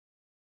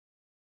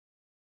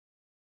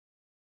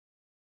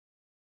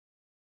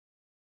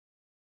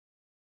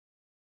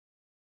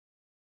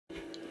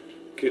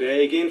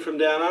G'day again from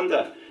down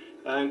under.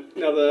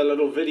 Another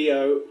little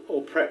video,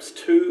 or perhaps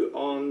two,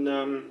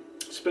 on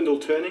spindle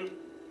turning.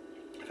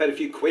 I've had a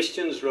few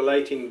questions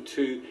relating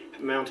to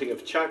mounting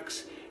of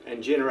chucks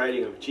and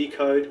generating of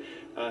G-code,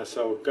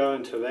 so I'll go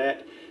into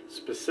that,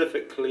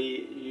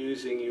 specifically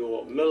using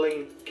your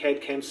milling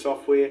CAD/CAM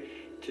software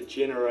to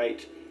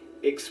generate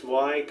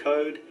XY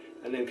code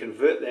and then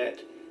convert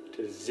that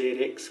to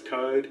ZX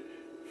code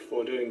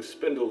for doing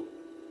spindle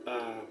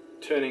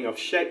turning of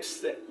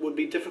shapes that would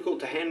be difficult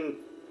to hand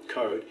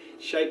code,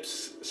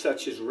 shapes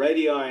such as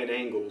radii and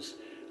angles.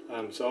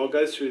 So I'll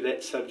go through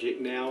that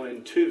subject now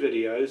in two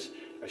videos,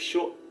 a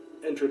short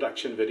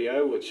introduction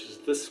video, which is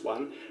this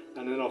one,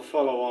 and then I'll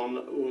follow on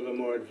with a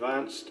more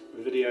advanced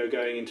video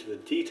going into the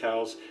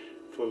details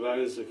for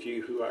those of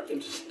you who are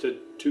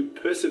interested to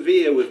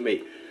persevere with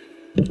me.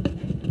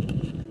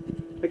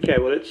 Okay,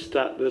 well, let's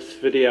start this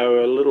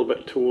video a little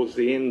bit towards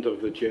the end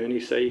of the journey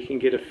so you can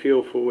get a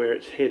feel for where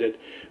it's headed.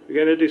 We're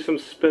going to do some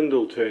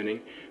spindle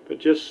turning,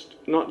 but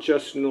not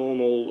just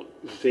normal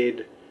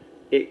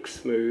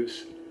ZX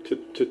moves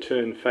to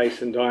turn face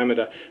and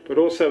diameter, but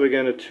also we're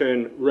going to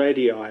turn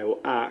radii or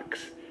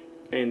arcs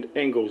and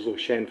angles or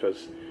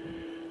chamfers.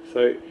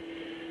 So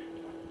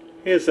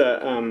here's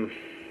a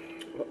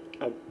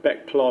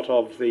back plot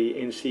of the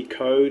NC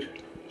code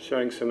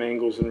showing some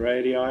angles and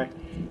radii,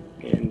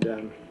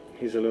 and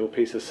here's a little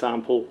piece of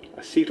sample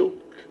acetyl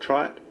to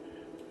try it.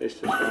 Let's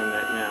just run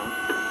that now.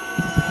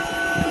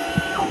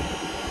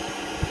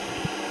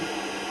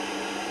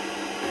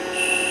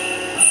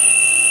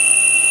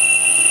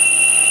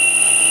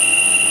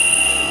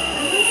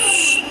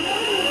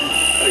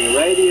 Cutting a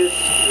radius,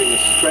 doing a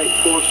straight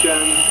portion,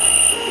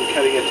 and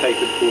cutting a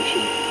tapered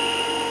portion.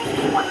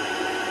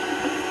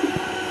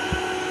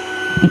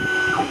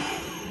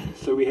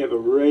 So we have a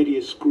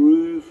radius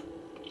groove,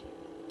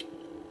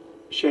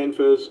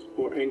 chamfers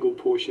or angle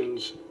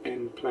portions,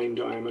 and plane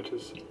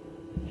diameters.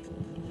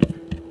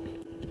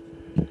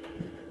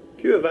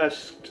 You have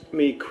asked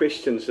me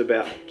questions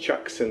about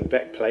chucks and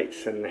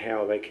backplates and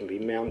how they can be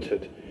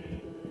mounted.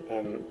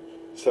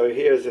 So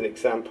here's an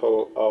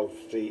example of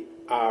the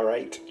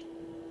R8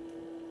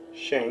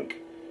 shank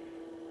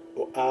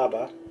or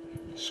arbor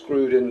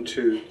screwed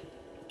into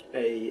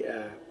a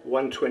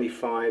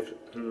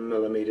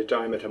 125mm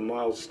diameter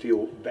mild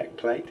steel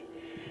backplate.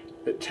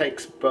 It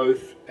takes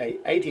both a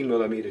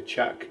 80mm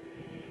chuck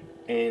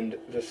and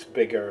this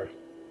bigger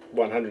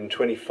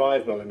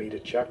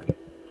 125mm chuck.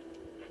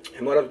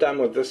 And what I've done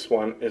with this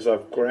one is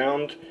I've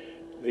ground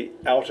the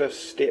outer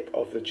step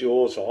of the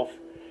jaws off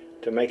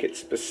to make it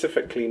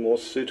specifically more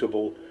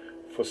suitable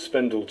for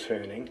spindle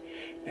turning,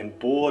 and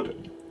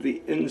bored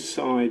the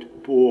inside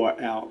bore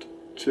out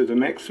to the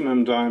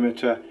maximum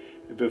diameter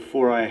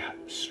before I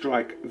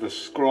strike the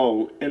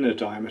scroll inner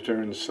diameter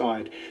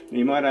inside. And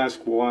you might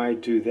ask, why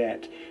do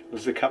that?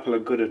 There's a couple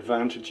of good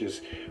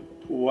advantages.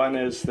 One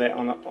is that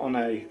on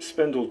a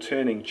spindle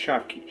turning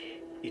chuck,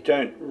 you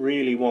don't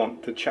really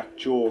want the chuck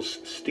jaws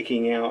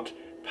sticking out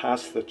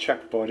past the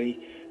chuck body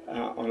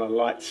on a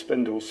light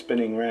spindle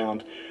spinning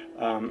round,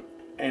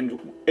 and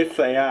if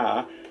they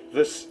are,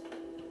 this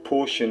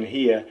portion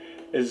here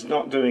is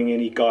not doing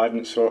any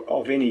guidance or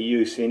of any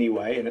use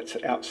anyway, and it's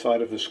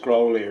outside of the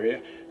scroll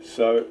area.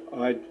 So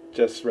I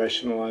just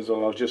rationalise,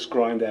 or I'll just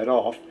grind that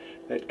off.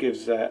 That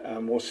gives a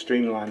more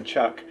streamlined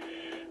chuck,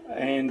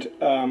 and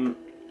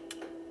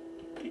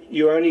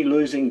you're only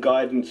losing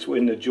guidance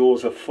when the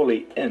jaws are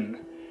fully in,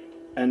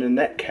 and in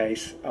that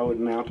case I would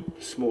mount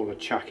a smaller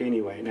chuck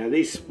anyway. Now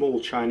these small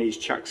Chinese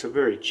chucks are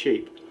very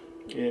cheap.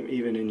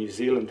 Even in New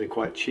Zealand they're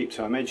quite cheap,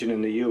 so I imagine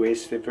in the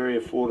US they're very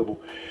affordable.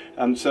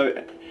 So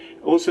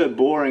also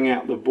boring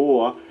out the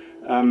bore,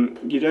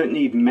 you don't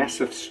need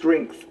massive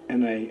strength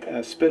in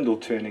a spindle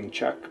turning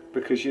chuck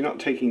because you're not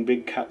taking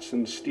big cuts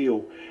in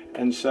steel,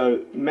 and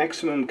so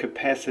maximum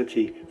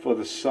capacity for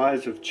the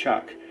size of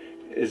chuck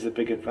is a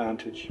big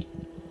advantage.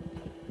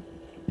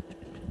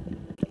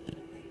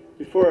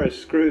 Before I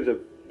screw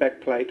the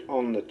backplate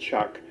on the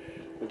chuck,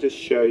 I'll just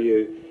show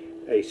you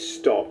a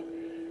stop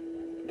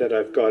that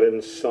I've got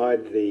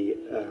inside the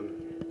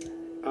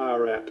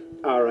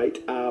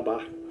R8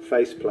 arbor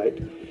faceplate.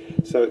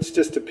 So it's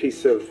just a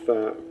piece of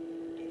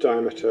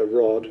diameter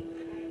rod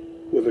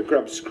with a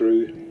grub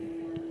screw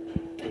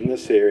in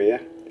this area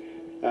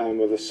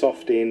with a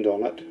soft end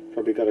on it,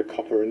 probably got a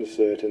copper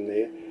insert in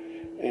there,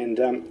 and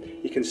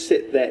you can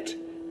set that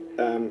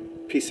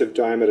piece of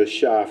diameter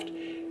shaft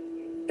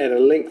at a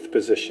length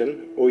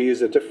position or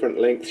use a different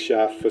length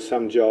shaft for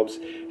some jobs,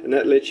 and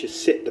that lets you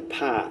set the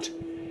part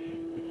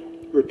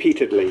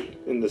repeatedly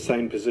in the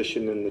same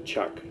position in the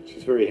chuck, which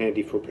is very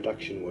handy for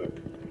production work.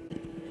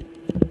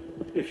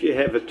 If you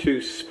have a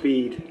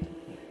 2-speed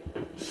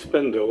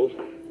spindle,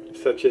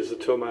 such as the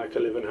Toolmark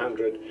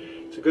 1100,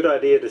 it's a good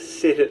idea to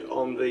set it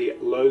on the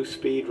low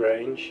speed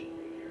range,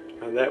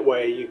 and that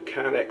way you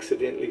can't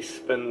accidentally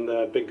spin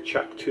the big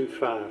chuck too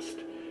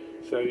fast.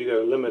 So you've got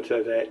to limit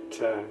it at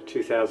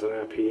 2000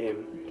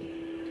 RPM.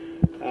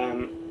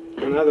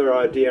 Another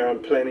idea I'm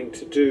planning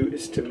to do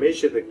is to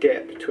measure the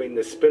gap between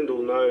the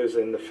spindle nose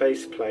and the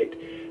faceplate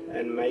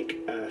and make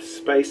a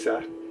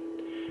spacer.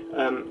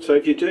 So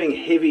if you're doing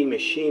heavy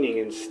machining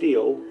in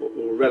steel,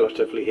 or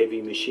relatively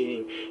heavy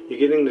machining, you're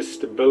getting the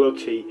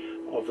stability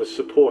of the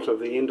support of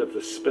the end of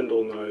the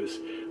spindle nose,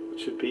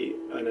 which would be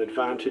an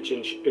advantage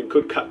and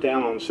could cut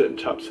down on certain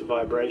types of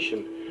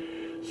vibration.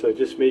 So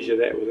just measure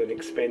that with an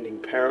expanding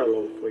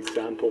parallel, for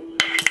example.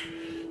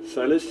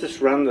 So let's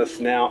just run this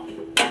now.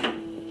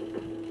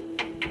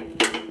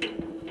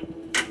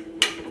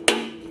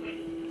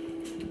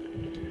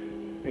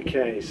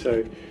 Okay,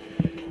 so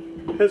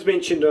as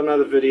mentioned on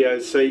other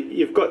videos, so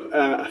you've got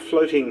a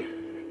floating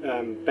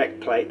back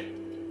plate,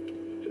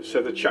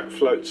 so the chuck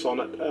floats on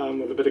it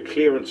with a bit of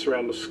clearance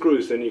around the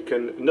screws, then you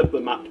can nip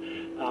them up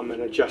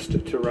and adjust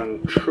it to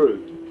run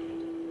true.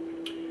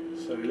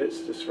 So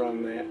let's just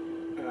run that,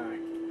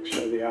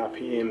 show the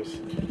RPMs.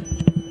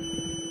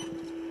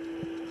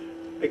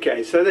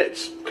 Okay, so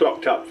that's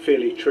clocked up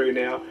fairly true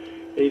now.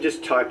 And you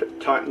just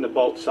tighten the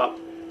bolts up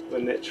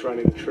when that's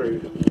running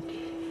true.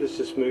 Let's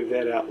just move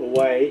that out of the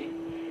way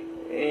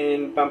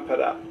and bump it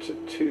up to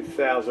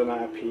 2000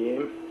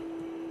 RPM.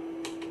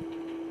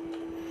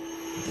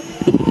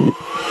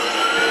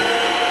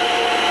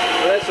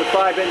 So that's a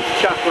 5-inch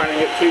chuck running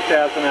at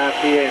 2000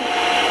 RPM.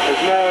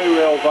 There's no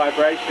real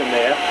vibration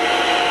there.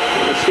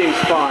 It seems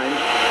fine.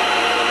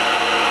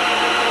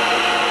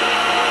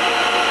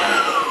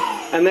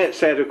 And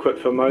that's adequate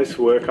for most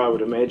work, I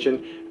would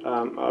imagine.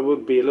 I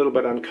would be a little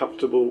bit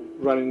uncomfortable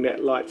running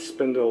that light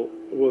spindle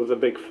with a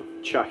big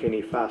chuck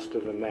any faster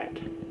than that.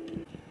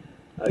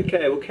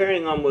 Okay, well,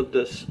 carrying on with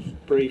this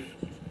brief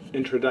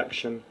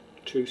introduction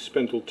to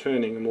spindle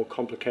turning, a more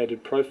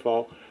complicated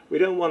profile. We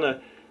don't want to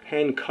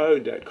hand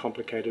code that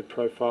complicated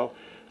profile,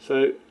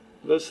 so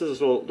this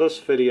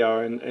video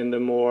and the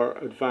more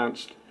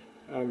advanced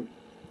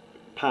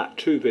part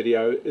 2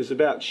 video is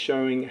about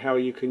showing how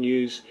you can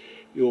use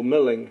your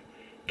milling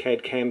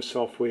CAD/CAM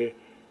software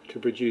to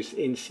produce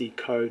NC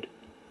code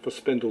for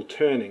spindle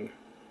turning.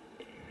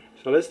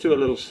 So let's do a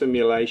little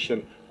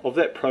simulation of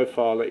that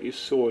profile that you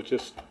saw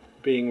just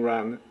being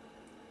run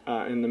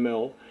in the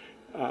mill,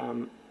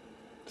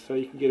 so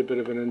you can get a bit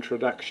of an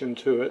introduction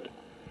to it.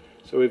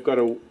 So we've got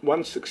a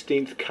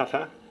 1/16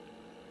 cutter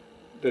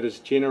that is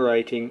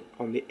generating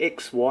on the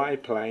XY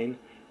plane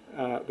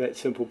that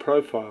simple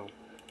profile.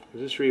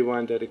 I'll just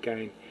rewind that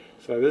again.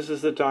 So this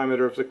is the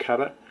diameter of the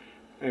cutter,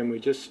 and we're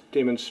just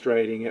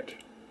demonstrating it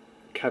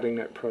cutting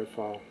that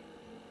profile.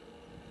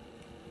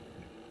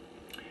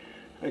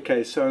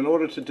 Okay, so in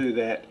order to do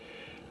that,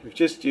 we've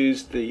just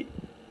used the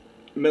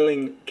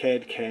milling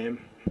CAD/CAM.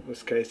 In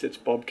this case it's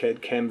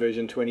Bobcad CAM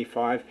version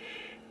 25,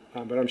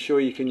 but I'm sure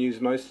you can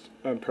use most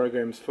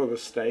programs for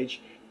this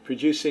stage.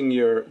 Producing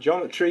your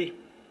geometry,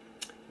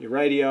 your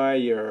radii,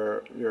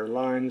 your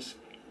lines,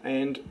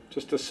 and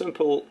just a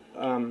simple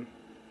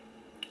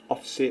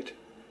offset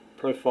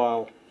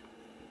profile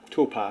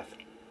toolpath,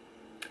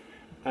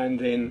 and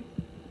then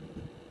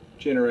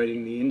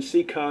generating the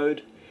NC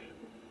code.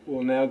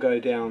 We'll now go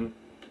down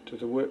to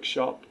the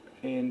workshop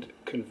and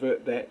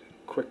convert that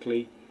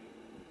quickly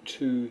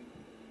to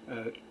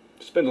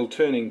spindle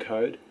turning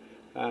code,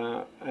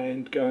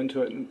 and go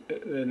into it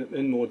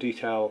in more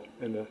detail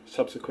in a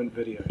subsequent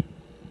video.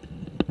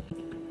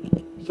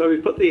 So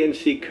we've put the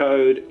NC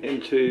code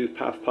into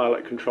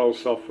PathPilot control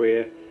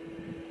software,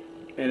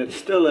 and it's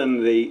still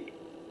in the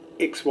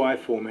XY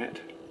format.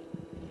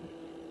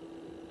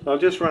 So I'll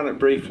just run it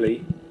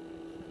briefly.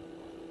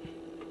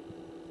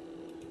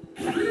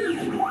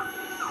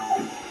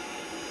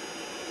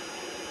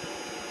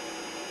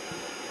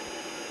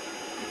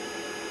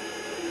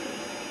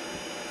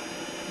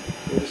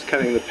 We're just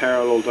cutting the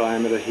parallel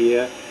diameter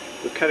here.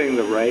 We're cutting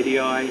the radii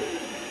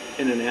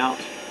in and out,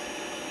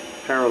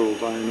 parallel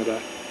diameter,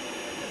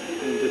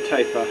 and the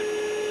taper.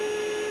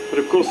 But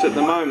of course at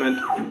the moment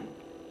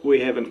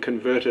we haven't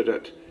converted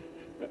it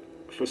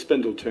for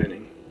spindle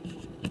turning.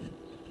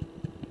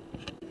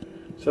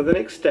 So the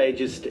next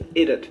stage is to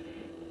edit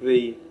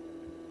the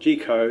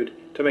G-code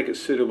to make it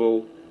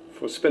suitable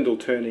for spindle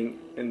turning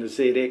in the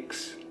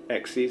ZX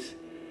axis.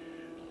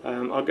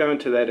 I'll go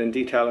into that in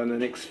detail in the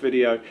next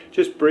video.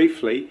 Just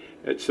briefly,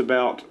 it's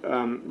about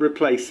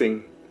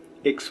replacing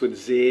X with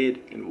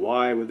Z and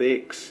Y with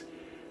X,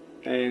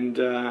 and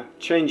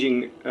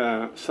changing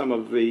some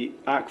of the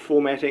arc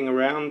formatting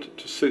around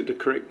to suit the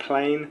correct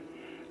plane.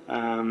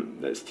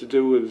 That's to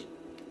do with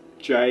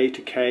J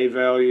to K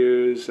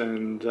values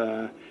and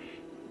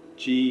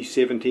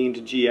G17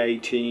 to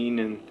G18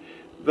 and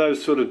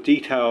those sort of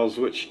details,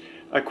 which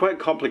are quite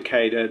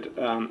complicated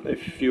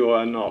if you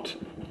are not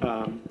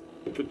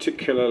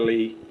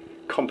particularly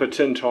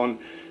competent on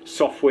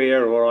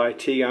software or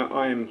IT.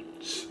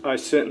 I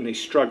certainly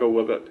struggle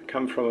with it. I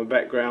come from a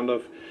background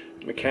of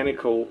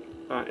mechanical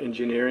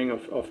engineering,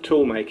 of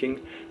tool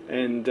making,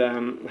 and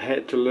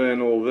had to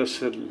learn all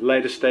this at a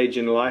later stage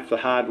in life the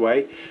hard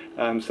way.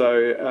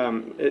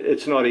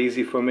 It's not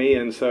easy for me,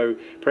 and so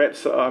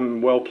perhaps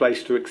I'm well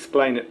placed to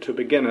explain it to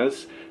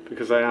beginners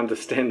because I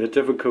understand the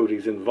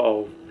difficulties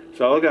involved.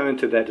 So I'll go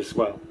into that as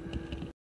well.